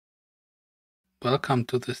welcome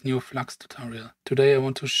to this new Flux tutorial. Today I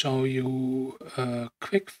want to show you a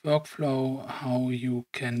quick workflow how you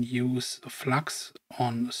can use Flux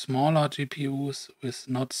on smaller GPUs with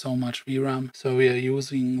not so much VRAM. So we are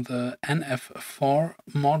using the NF4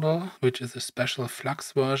 model, which is a special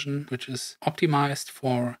Flux version, which is optimized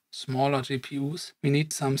for smaller GPUs. We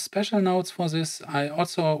need some special nodes for this. I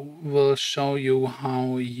also will show you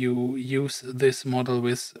how you use this model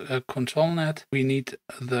with ControlNet. We need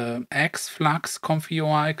the FLUX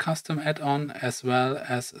ComfyUI custom add-on as well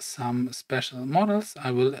as some special models.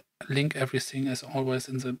 I will link everything as always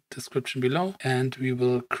in the description below, and we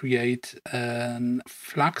will create a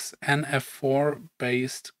Flux NF4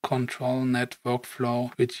 based ControlNet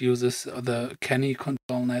workflow which uses the Kenny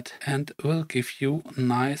ControlNet and will give you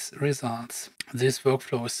nice results. This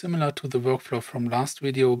workflow is similar to the workflow from last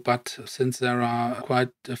video, but since there are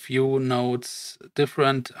quite a few nodes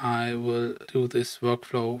different, I will do this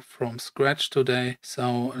workflow from scratch today.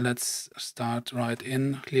 So let's start right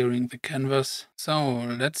in clearing the canvas. So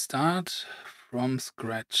let's start from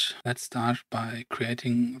scratch. Let's start by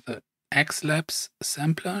creating the XLabs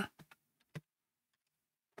sampler.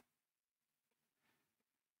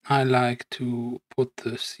 I like to put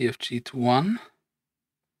the CFG to 1.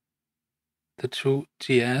 The true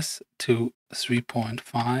GS to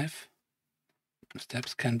 3.5.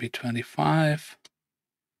 Steps can be 25.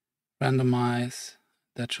 Randomize,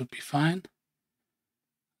 that should be fine.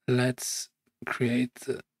 Let's create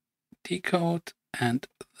the decode and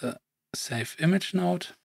the save image node.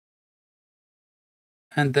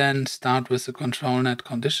 And then start with the ControlNet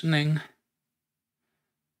conditioning.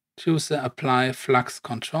 Choose the apply Flux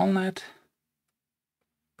ControlNet.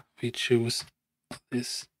 We choose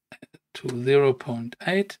this to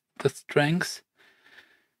 0.8, the strength,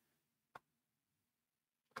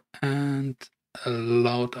 and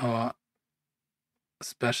load our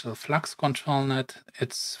special Flux ControlNet.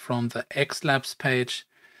 It's from the XLabs page.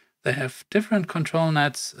 They have different control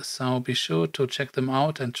nets, so be sure to check them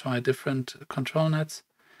out and try different control nets.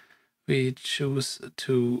 We choose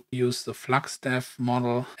to use the FluxDev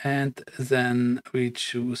model, and then we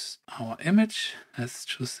choose our image. Let's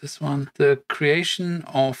choose this one. The creation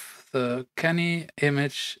of the Kenny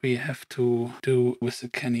image we have to do with the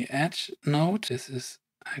Kenny Edge node. This is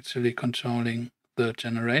actually controlling the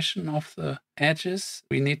generation of the edges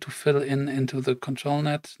we need to fill into the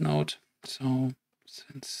ControlNet node. So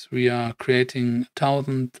since we are creating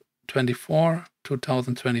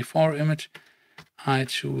 2024 image, I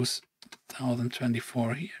choose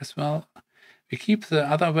 1024 here as well. We keep the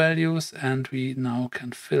other values and we now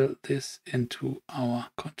can fill this into our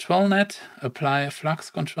ControlNet, apply Flux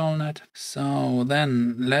ControlNet. So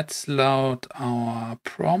then let's load our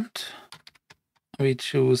prompt. We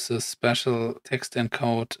choose a special text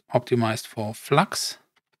encode optimized for Flux.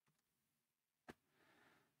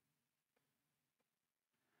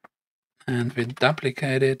 And we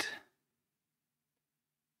duplicate it.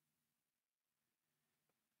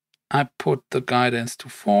 I put the guidance to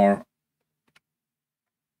 4.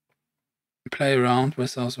 Play around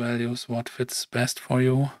with those values, what fits best for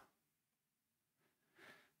you.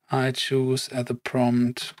 I choose at the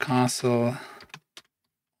prompt castle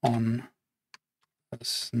on a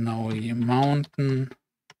snowy mountain.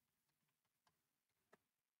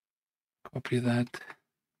 Copy that.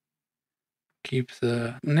 Keep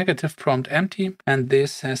the negative prompt empty, and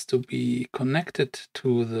this has to be connected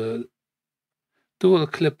to the dual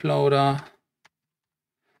clip loader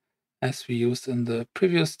as we used in the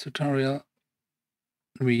previous tutorial.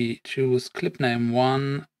 We choose clip name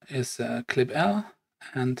 1 is clip L,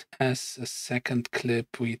 and as a second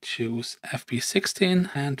clip we choose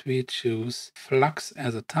FB16 and we choose Flux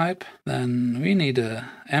as a type. Then we need a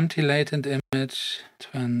empty latent image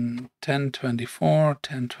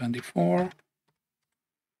 1024.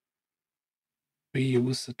 We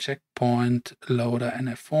use the checkpoint loader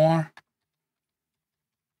NF4.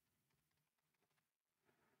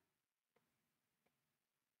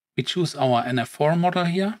 We choose our NF4 model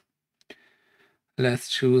here. Let's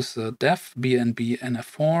choose the dev BNB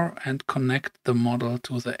NF4 and connect the model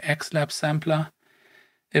to the XLabs sampler.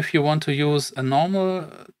 If you want to use a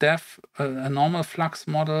normal a normal Flux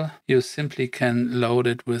model, you simply can load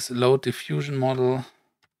it with load diffusion model,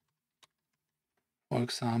 for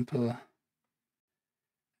example,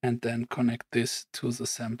 and then connect this to the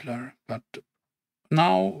sampler. But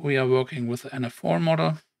now we are working with the NF4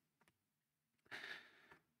 model.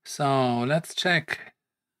 So let's check.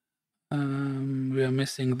 We are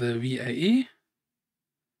missing the VAE.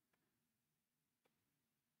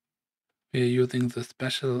 We are using the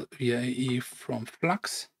special VAE from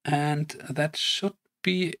Flux, and that should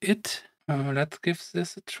be it. Let's give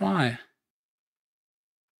this a try.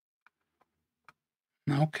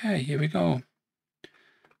 Okay, here we go.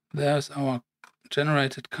 There's our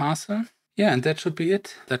generated castle. Yeah, and that should be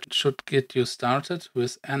it. That should get you started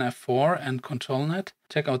with NF4 and ControlNet.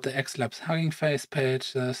 Check out the XLabs Hugging Face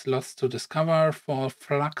page. There's lots to discover for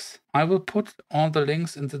Flux. I will put all the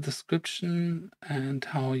links in the description and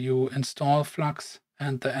how you install Flux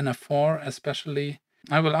and the NF4 especially.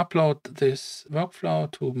 I will upload this workflow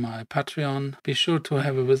to my Patreon. Be sure to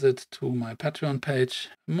have a visit to my Patreon page.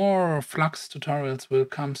 More Flux tutorials will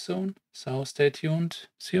come soon, so stay tuned.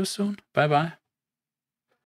 See you soon. Bye bye.